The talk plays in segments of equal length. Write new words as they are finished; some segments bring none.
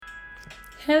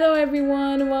Hello,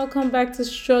 everyone. Welcome back to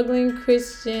Struggling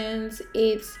Christians.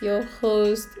 It's your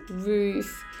host,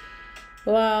 Ruth.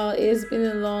 Wow, it's been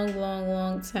a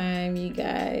long time, you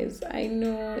guys. I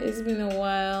know it's been a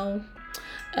while,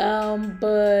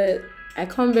 but I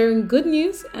come bearing good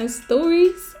news and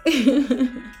stories.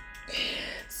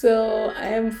 So I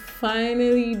am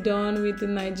finally done with the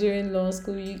Nigerian law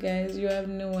school, you guys. You have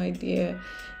no idea.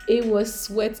 It was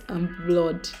sweat and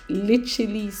blood,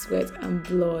 literally sweat and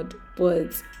blood.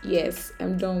 But yes,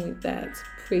 I'm done with that.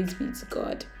 Praise be to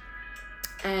God.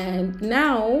 And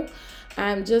now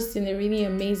I'm just in a really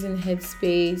amazing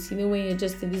headspace. You know, when you're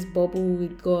just in this bubble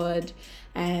with God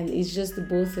and it's just the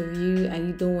both of you and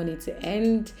you don't want it to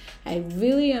end. I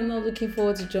really am not looking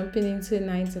forward to jumping into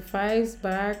 9 to 5s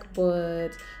back, but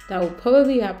that will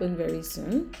probably happen very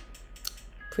soon.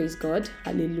 Praise God.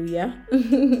 Hallelujah.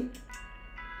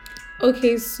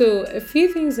 Okay, so a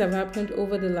few things have happened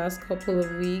over the last couple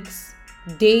of weeks,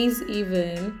 days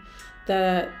even,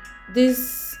 that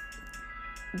this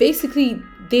basically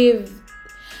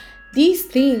these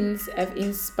things have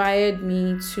inspired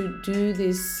me to do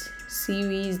this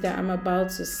series that I'm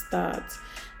about to start.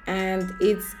 And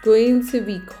it's going to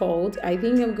be called, I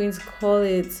think I'm going to call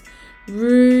it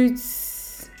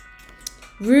Roots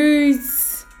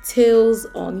Tales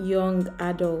on Young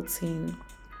Adulting.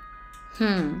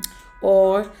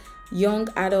 Or Young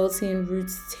Adulting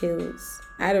Roots Tales.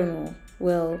 I don't know.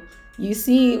 Well, you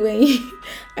see,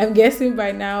 I'm guessing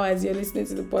by now, as you're listening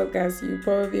to the podcast, you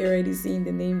probably already seen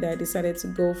the name that I decided to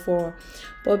go for.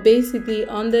 But basically,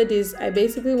 under this, I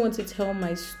basically want to tell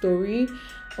my story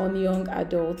on young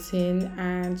adulting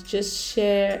and just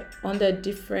share under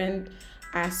different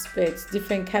aspects,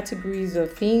 different categories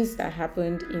of things that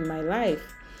happened in my life.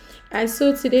 And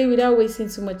so today, without wasting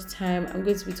too much time, I'm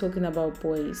going to be talking about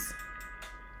boys.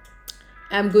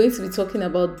 I'm going to be talking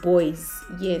about boys.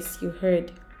 Yes, you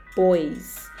heard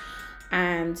boys.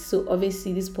 And so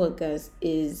obviously this podcast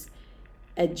is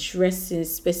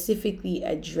specifically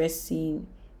addressing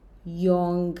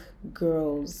young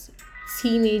girls,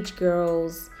 teenage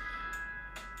girls,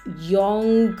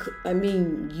 youths,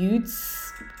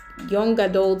 young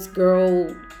adults,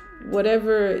 girl,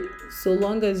 whatever. So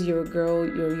long as you're a girl,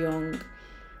 you're young,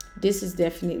 this is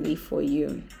definitely for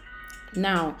you.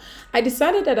 Now, I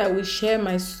decided that I will share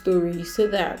my story so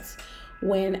that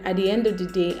when at the end of the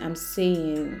day I'm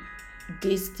saying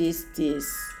this,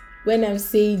 when I'm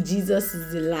saying Jesus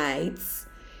is the light,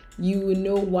 you will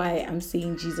know why I'm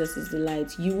saying Jesus is the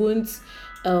light. You won't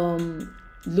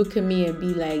look at me and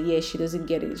be like, yeah, she doesn't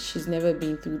get it. She's never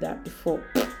been through that before.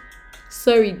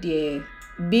 Sorry, dear.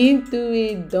 Been through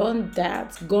it, done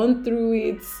that, gone through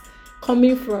it,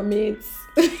 coming from it.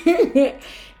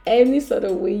 Any sort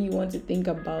of way you want to think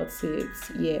about it,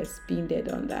 yes, been there,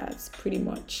 done that, pretty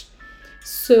much.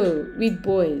 So with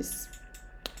boys,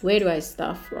 where do I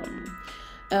start from?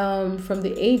 From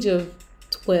the age of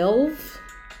 12,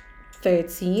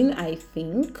 13, I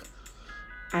think,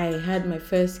 I had my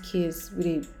first kiss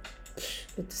with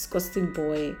a disgusting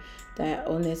boy that I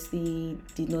honestly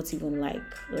did not even like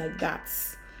that.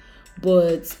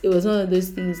 But it was one of those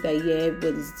things that, yeah,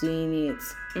 everybody's doing it.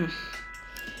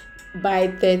 By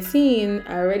 13,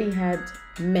 I already had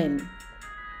men.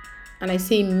 And I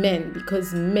say men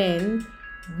because men,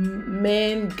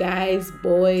 guys,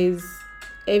 boys,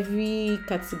 every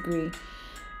category,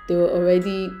 they were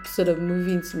already sort of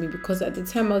moving to me because at the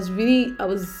time I was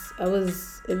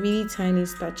a really tiny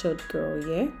statured girl,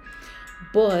 yeah.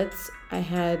 But I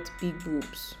had big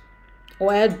boobs.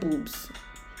 Or I had boobs.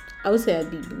 I would say I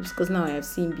had big boobs because now I have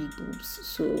seen big boobs.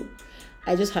 So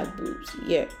I just had boobs,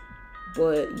 yeah.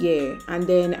 But yeah, and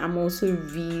then I'm also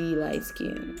really light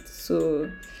skinned. So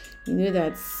you know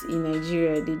that in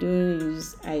Nigeria they don't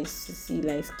use eyes to see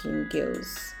light skinned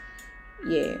girls.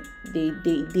 Yeah, they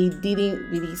didn't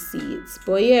really see it.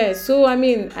 But yeah, so I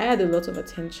mean I had a lot of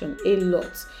attention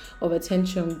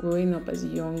growing up as a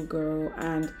young girl.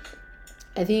 And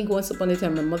I think once upon a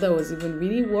time my mother was even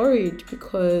really worried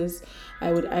because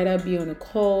I would either be on a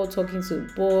call talking to a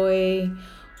boy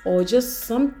or just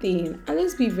something. And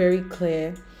let's be very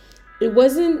clear,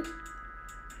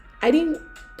 I didn't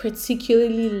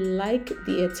particularly like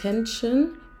the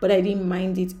attention, but I didn't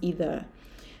mind it either.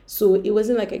 So it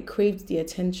wasn't like I craved the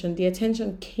attention. The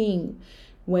attention came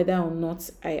whether or not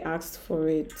I asked for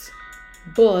it.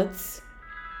 But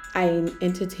I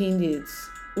entertained it.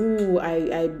 Ooh,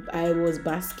 I was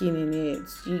basking in it.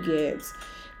 You get.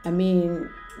 I mean,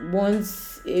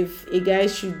 once if a guy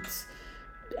should,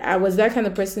 I was that kind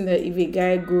of person that if a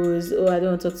guy goes, oh, I don't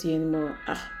want to talk to you anymore,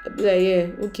 I'd be like, yeah,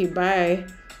 okay, bye.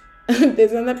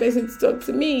 There's another person to talk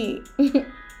to me.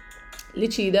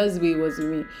 Literally, that's the way it was with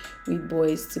me with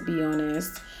boys, to be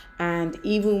honest. And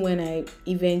even when I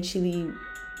eventually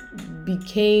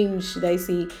became, should I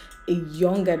say, a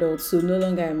young adult, so no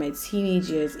longer in my teenage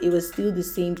years, it was still the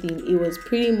same thing. It was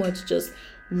pretty much just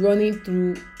running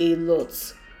through a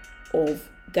lot of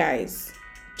guys,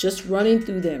 just running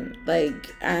through them,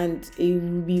 like, and it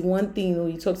would be one thing,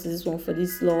 you talk to this one for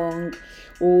this long,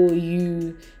 or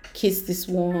you kiss this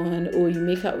one, or you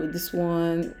make out with this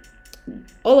one,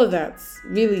 all of that,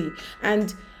 really.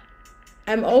 And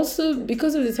I'm also,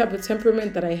 because of the type of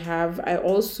temperament that I have, I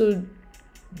also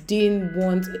didn't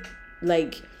want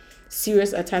like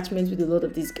serious attachments with a lot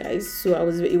of these guys. So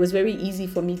it was very easy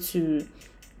for me to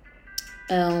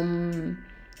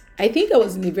I think I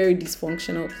was in a very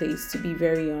dysfunctional place, to be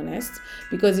very honest,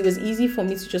 because it was easy for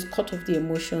me to just cut off the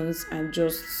emotions and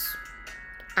just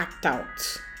act out.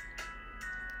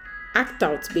 Act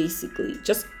out, basically.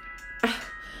 Just,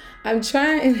 I'm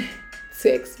trying to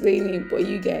explain it, but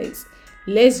you guys,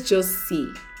 let's just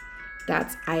see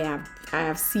that I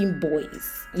have seen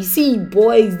boys. You see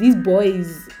boys, these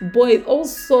boys, all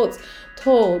sorts,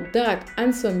 tall, dark,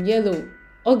 handsome, yellow,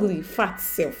 ugly, fat,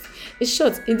 self. In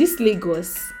short, in this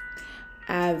Lagos,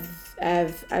 I've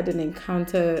had I've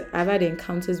had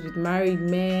encounters with married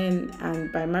men,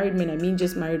 and by married men I mean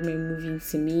just married men moving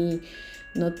to me,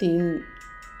 nothing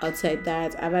outside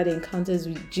that. I've had encounters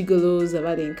with gigolos, I've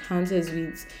had encounters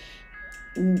with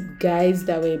guys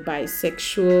that were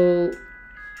bisexual,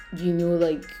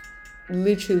 like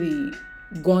literally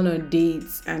gone on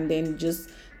dates, and then just,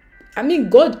 I mean,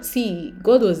 God was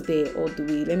there all the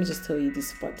way. Let me just tell you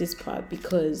this part,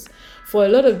 because for a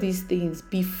lot of these things,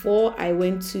 before I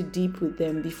went too deep with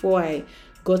them, before I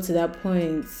got to that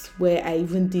point where I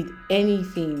even did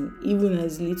anything, even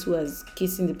as little as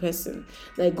kissing the person,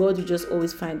 like, God would just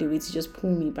always find a way to just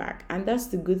pull me back. And that's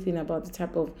the good thing about the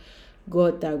type of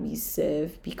God that we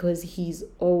serve, because He's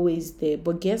always there.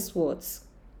 But guess what?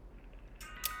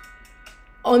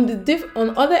 On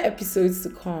other episodes to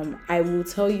come, I will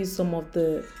tell you some of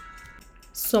the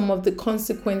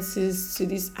consequences to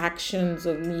these actions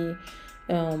of me,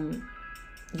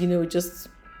 just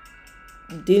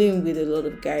dealing with a lot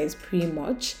of guys, pretty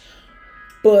much.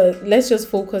 But let's just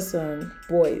focus on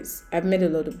boys. I've met a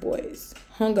lot of boys,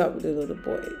 hung out with a lot of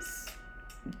boys,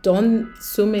 done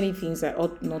so many things I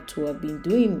ought not to have been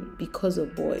doing because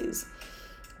of boys.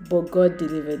 But God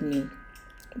delivered me,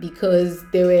 because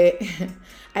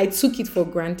I took it for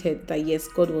granted that yes,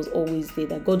 God was always there,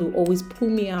 that God will always pull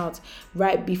me out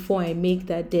right before I make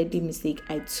that deadly mistake.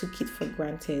 I took it for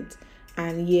granted.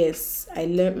 And yes, I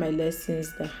learned my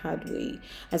lessons the hard way.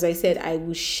 As I said, I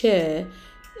will share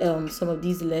some of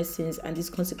these lessons and these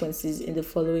consequences in the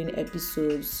following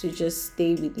episodes, so just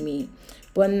stay with me.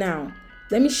 But now,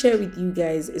 let me share with you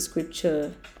guys a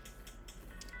scripture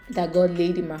that God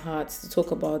laid in my heart to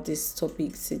talk about this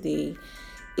topic today.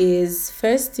 Is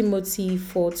 1 Timothy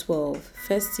 4:12.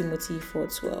 1 Timothy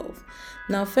 4:12.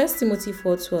 Now, 1 Timothy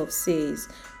 4:12 says,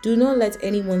 "Do not let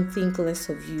anyone think less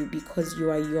of you because you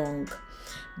are young.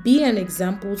 Be an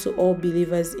example to all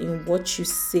believers in what you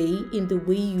say, in the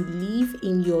way you live,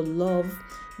 in your love,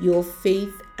 your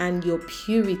faith, and your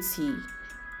purity."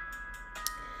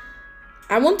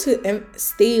 I want to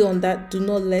stay on that. Do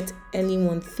not let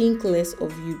anyone think less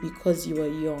of you because you are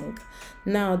young.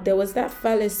 Now, there was that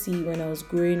fallacy when I was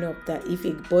growing up that if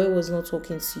a boy was not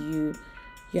talking to you,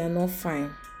 you are not fine.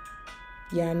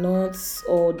 You are not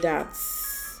all that.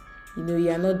 You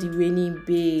are not the reigning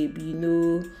babe.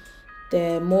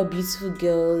 There are more beautiful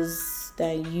girls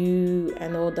than you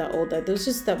and all that. There's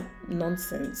just that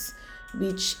nonsense,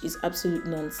 which is absolute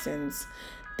nonsense.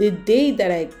 The day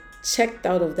that I checked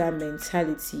out of that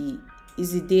mentality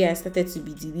is the day I started to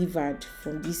be delivered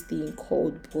from this thing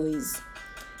called boys.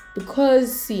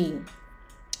 Because, see,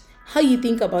 how you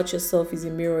think about yourself is a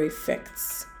mirror effect.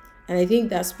 And I think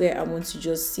that's where I want to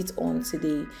just sit on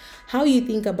today. How you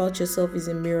think about yourself is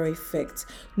a mirror effect.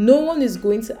 No one is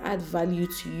going to add value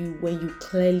to you when you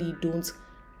clearly don't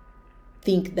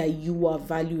think that you are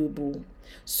valuable.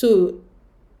 So,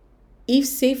 if,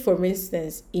 say, for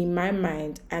instance, in my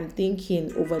mind, I'm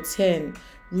thinking over 10,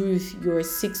 Ruth, you're a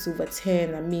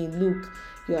 6/10. I mean, look,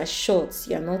 you are short,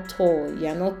 you're not tall,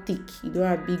 you're not thick, you don't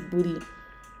have big booty.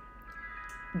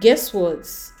 Guess what?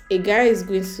 A guy is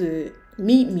going to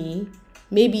meet me,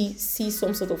 maybe see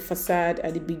some sort of facade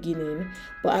at the beginning,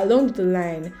 but along the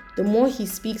line, the more he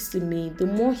speaks to me, the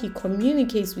more he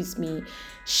communicates with me,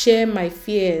 share my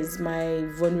fears, my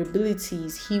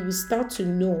vulnerabilities, he will start to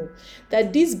know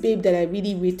that this babe that I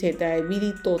really rated, that I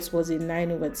really thought was a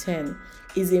 9/10,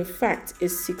 is in fact a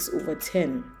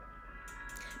 6/10.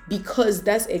 because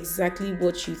that's exactly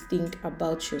what you think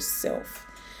about yourself.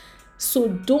 So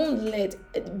don't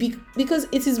because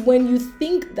it is when you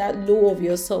think that low of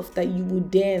yourself that you will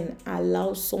then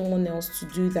allow someone else to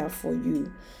do that for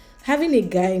you. Having a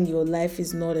guy in your life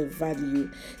is not a value.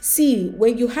 See,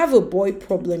 when you have a boy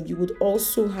problem, you would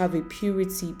also have a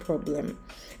purity problem.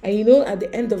 And at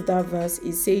the end of that verse,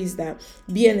 it says that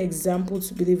be an example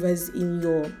to believers in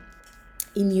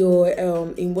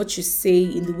what you say,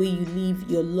 in the way you live,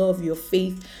 your love, your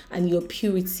faith, and your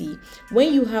purity.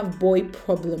 When you have boy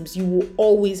problems, you will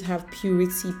always have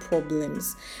purity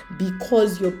problems,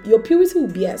 because your purity will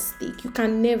be at stake. You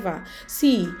can never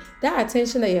see that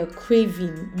attention that you're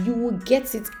craving. You will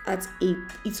get it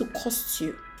it will cost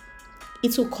you.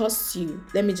 It will cost you.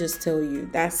 Let me just tell you,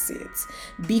 that's it.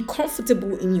 Be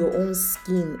comfortable in your own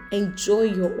skin. Enjoy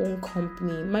your own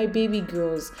company. My baby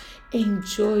girls,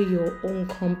 enjoy your own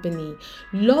company.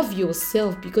 Love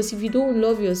yourself, because if you don't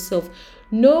love yourself,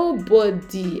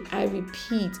 nobody, I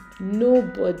repeat,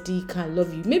 nobody can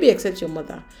love you. Maybe except your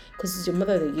mother, because it's your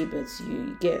mother that gave birth to you.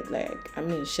 You get,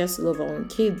 she has to love her own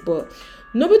kid, but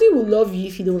nobody will love you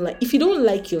if you don't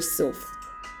like yourself.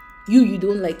 You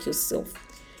don't like yourself.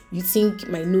 You think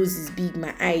my nose is big,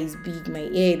 my eye is big, my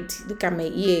head, look at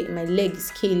my ear, my leg is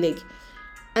K-leg.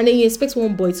 And then you expect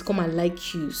one boy to come and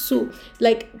like you. So,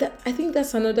 that, I think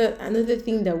that's another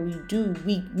thing that we do.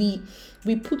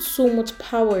 We put so much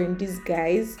power in these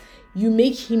guys. You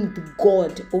make him the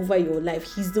God over your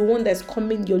life. He's the one that's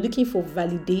coming. You're looking for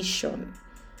validation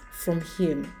from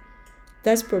him.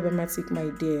 That's problematic, my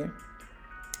dear.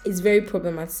 It's very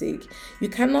problematic. You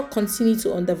cannot continue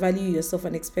to undervalue yourself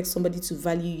and expect somebody to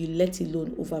value you, let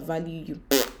alone overvalue you.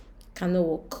 Cannot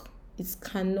work. It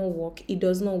cannot work. It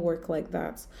does not work like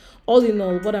that. All in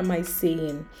all, what am I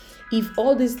saying? If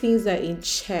all these things are in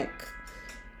check,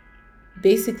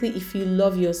 basically, if you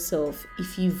love yourself,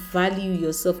 if you value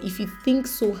yourself, if you think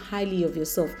so highly of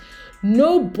yourself,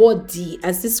 nobody,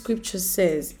 as this scripture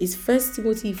says, is 1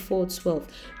 Timothy 4:12,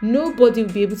 nobody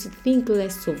will be able to think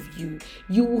less of you.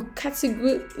 You will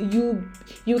categorically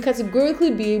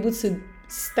be able to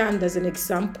stand as an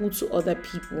example to other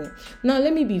people. Now,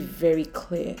 let me be very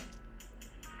clear.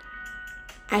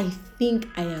 I think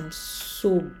I am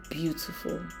so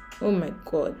beautiful. Oh my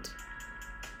God.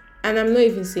 And I'm not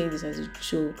even saying this as a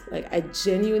joke. I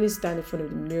genuinely stand in front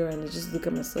of the mirror and I just look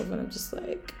at myself and I'm just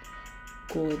like,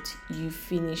 God, you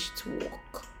finished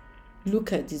work.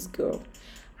 Look at this girl.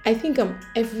 I think I'm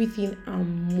everything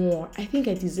and more. I think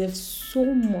I deserve so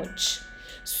much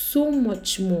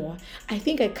more. I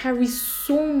think I carry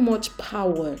so much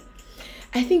power.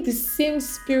 I think the same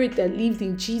spirit that lived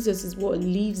in Jesus is what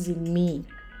lives in me.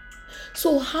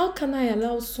 So how can I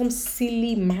allow some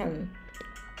silly man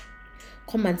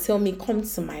come and tell me, come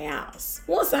to my house?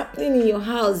 What's happening in your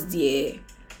house, dear?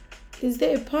 Is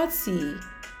there a party?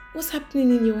 What's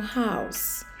happening in your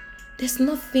house? There's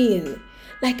nothing.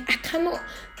 I cannot.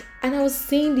 And I was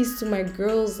saying this to my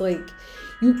girls,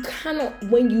 you cannot,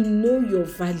 when you know your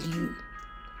value,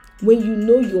 when you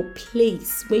know your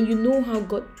place, when you know how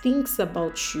God thinks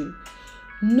about you,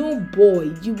 no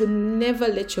boy, you will never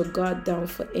let your guard down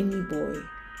for any boy.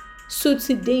 So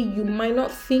today, you might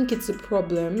not think it's a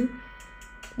problem.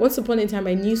 Once upon a time,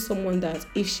 I knew someone that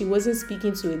if she wasn't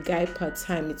speaking to a guy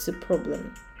part-time, it's a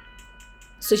problem.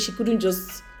 So she couldn't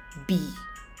just be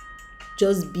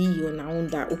on her own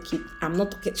that, okay, I'm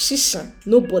not okay. Shisha,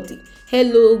 nobody.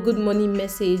 Hello, good morning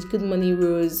message. Good morning,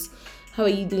 Rose. How are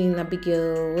you doing,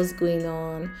 Abigail? What's going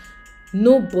on?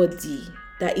 Nobody.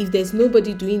 That if there's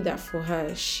nobody doing that for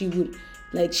her, she would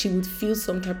feel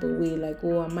some type of way,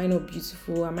 oh, am I not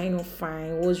beautiful? Am I not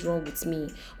fine? What's wrong with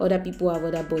me? Other people have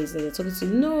other boys that they're talking to.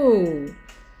 No.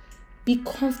 Be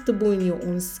comfortable in your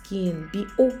own skin. Be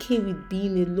okay with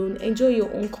being alone. Enjoy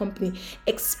your own company.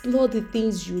 Explore the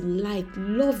things you like.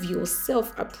 Love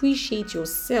yourself. Appreciate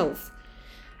yourself.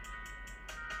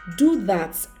 Do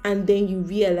that, and then you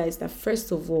realize that,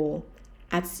 first of all,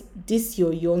 at this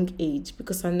your young age,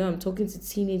 because I know I'm talking to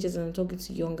teenagers and I'm talking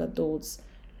to young adults,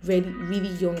 really, really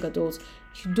young adults,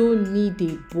 you don't need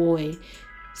a boy.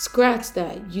 Scratch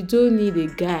that. You don't need a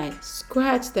guy.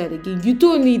 Scratch that again. You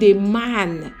don't need a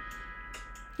man.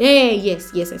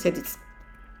 Yes, I said it.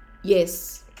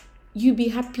 Yes, you be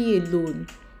happy alone.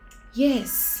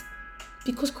 Yes,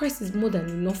 because Christ is more than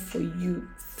enough for you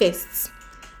first.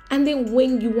 And then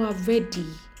when you are ready,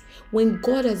 when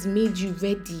God has made you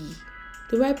ready,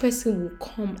 the right person will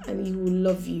come and he will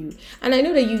love you. And I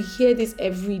know that you hear this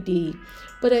every day,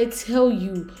 but I tell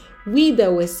you, we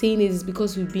that were saying it is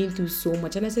because we've been through so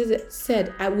much. And as I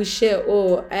said, I will share,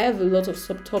 I have a lot of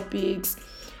subtopics.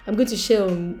 I'm going to share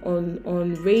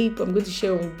on rape. I'm going to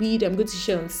share on weed. I'm going to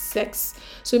share on sex.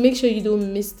 So make sure you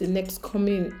don't miss the next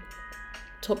coming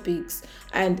topics.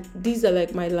 And these are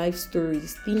like my life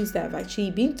stories, things that I've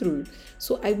actually been through.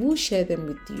 So I will share them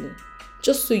with you,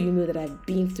 just so you know that I've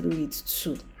been through it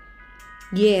too.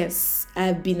 Yes,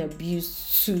 I've been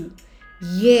abused too.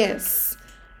 Yes,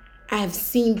 I've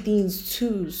seen things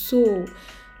too. So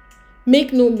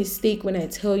make no mistake when I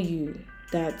tell you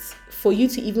that for you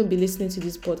to even be listening to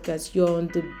this podcast, you're on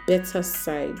the better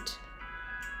side.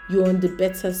 You're on the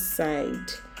better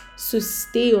side. So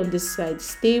stay on the side.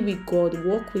 Stay with God.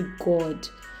 Walk with God.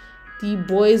 The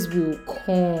boys will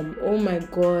come. Oh my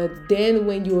God. Then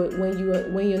when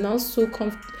you're now so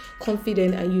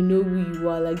confident and you know who you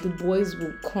are, like, the boys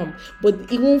will come. But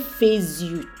it won't faze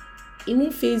you. It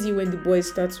won't faze you when the boys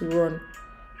start to run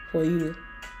for you,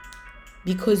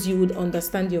 because you would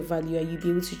understand your value and you'll be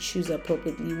able to choose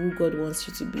appropriately who God wants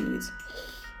you to be with.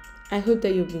 I hope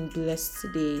that you've been blessed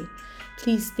today.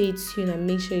 Please stay tuned and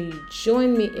make sure you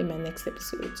join me in my next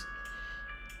episode.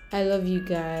 I love you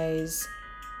guys.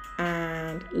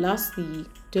 And lastly,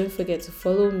 don't forget to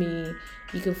follow me.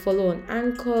 You can follow on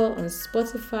Anchor, on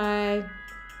Spotify,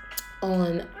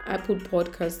 on Apple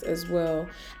Podcast as well.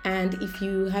 And if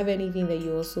you have anything that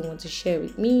you also want to share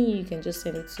with me, you can just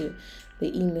send it to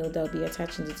the email that will be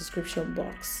attached in the description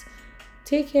box.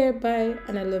 Take care, bye,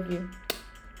 and I love you.